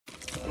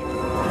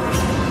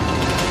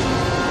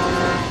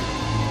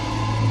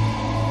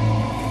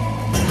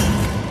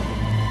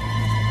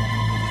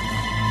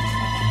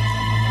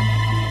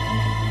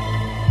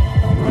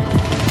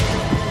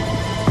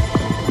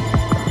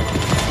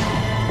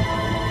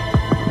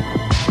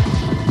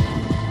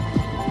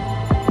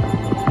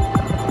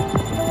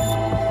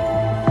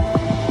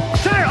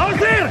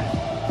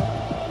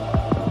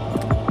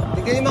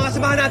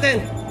pupuntahan natin?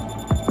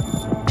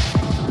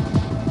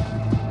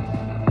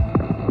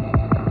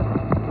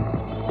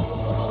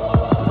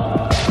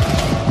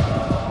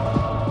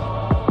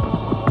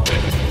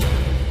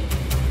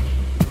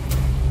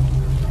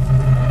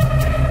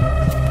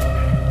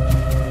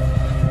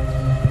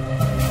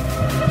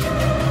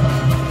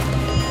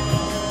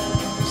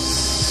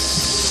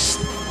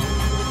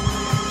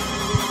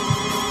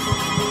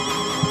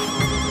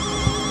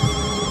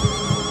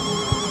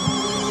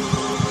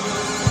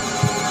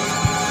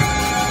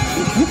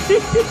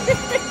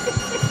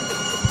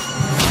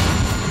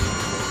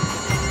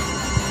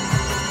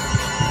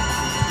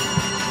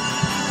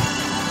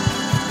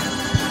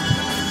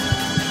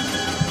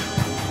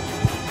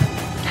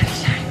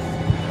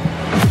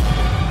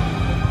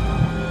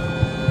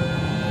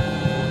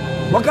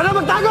 Huwag ka na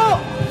magtago!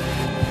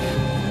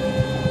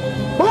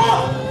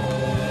 Bungo!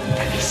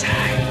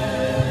 Dalisay!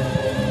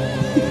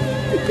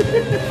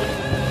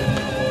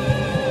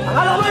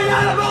 Akala mo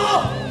hinahanap mo ako!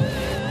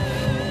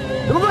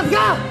 Lumabas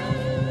ka!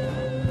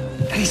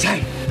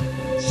 Dalisay!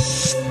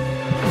 Shhh!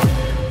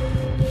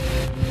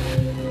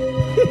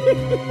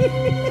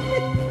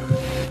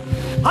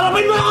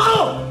 Harapin mo ako!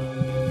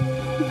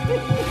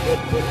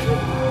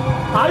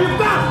 Hayop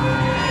ka!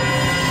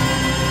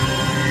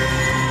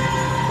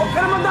 Huwag ka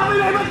naman dami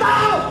na ibang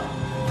tao!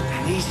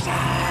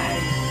 Dalisay!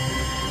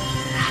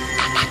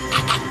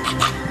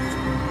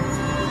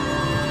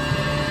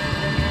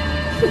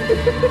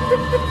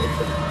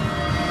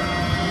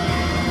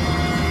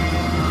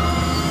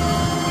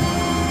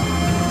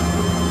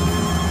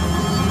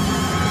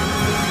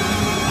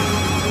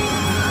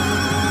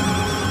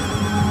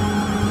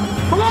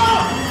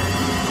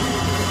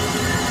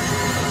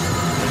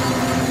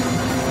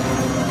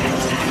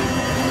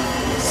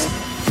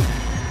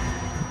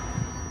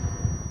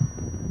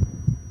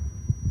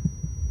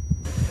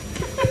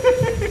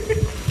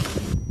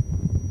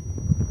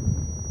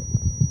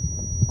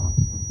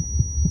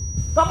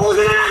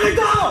 Tapusin na natin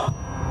ito!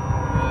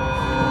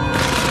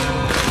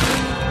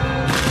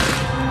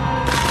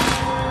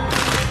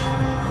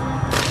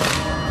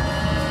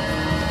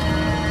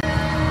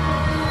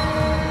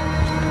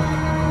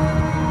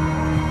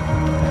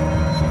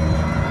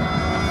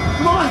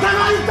 Lumabas ka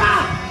na ayun ka!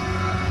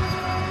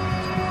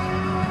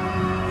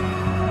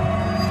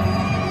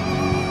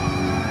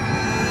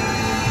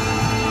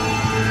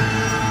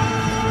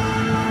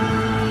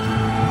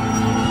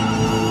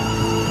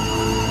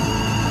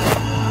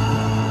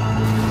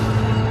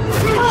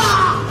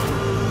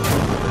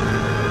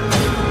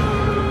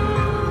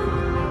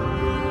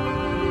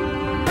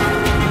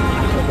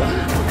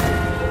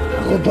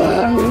 Ako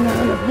ba ang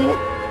hinahanap mo?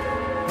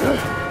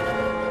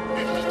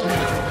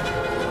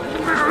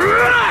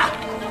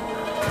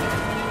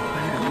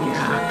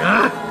 Maramiha ka!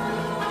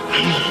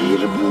 Ang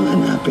hirap mong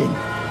hanapin.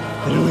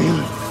 Pero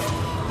ngayon,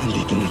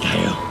 nandito na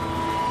tayo.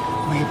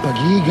 May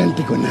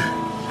paghiganti ko na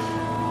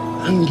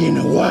ang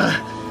ginawa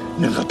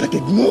ng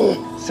kapatid mo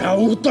sa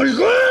utol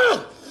ko!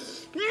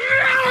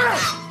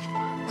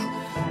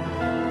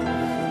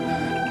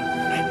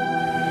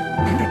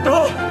 Ito!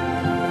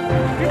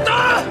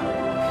 Ito!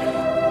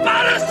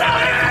 Para sa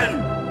akin!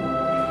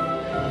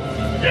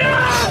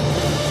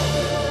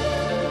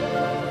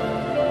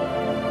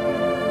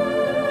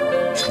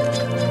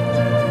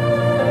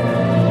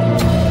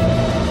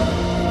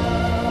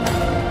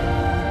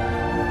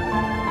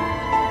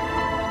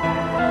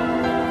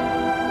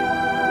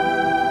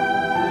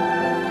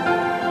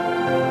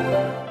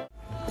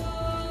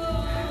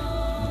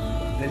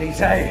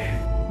 Dalisay!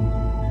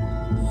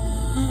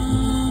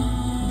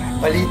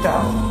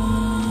 Balita ako,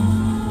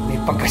 may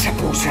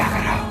pagkasapusa ka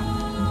raw.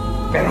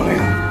 Pero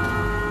ngayon,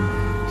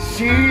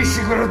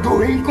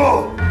 sisiguraduhin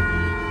ko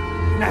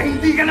na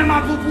hindi ka na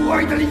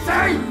mabubuhay,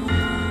 Dalisay!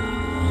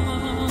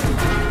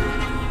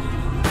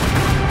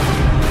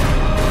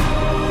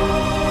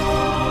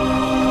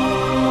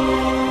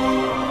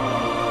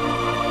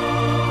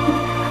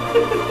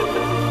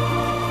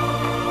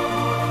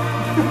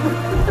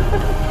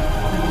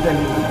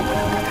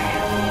 Dali.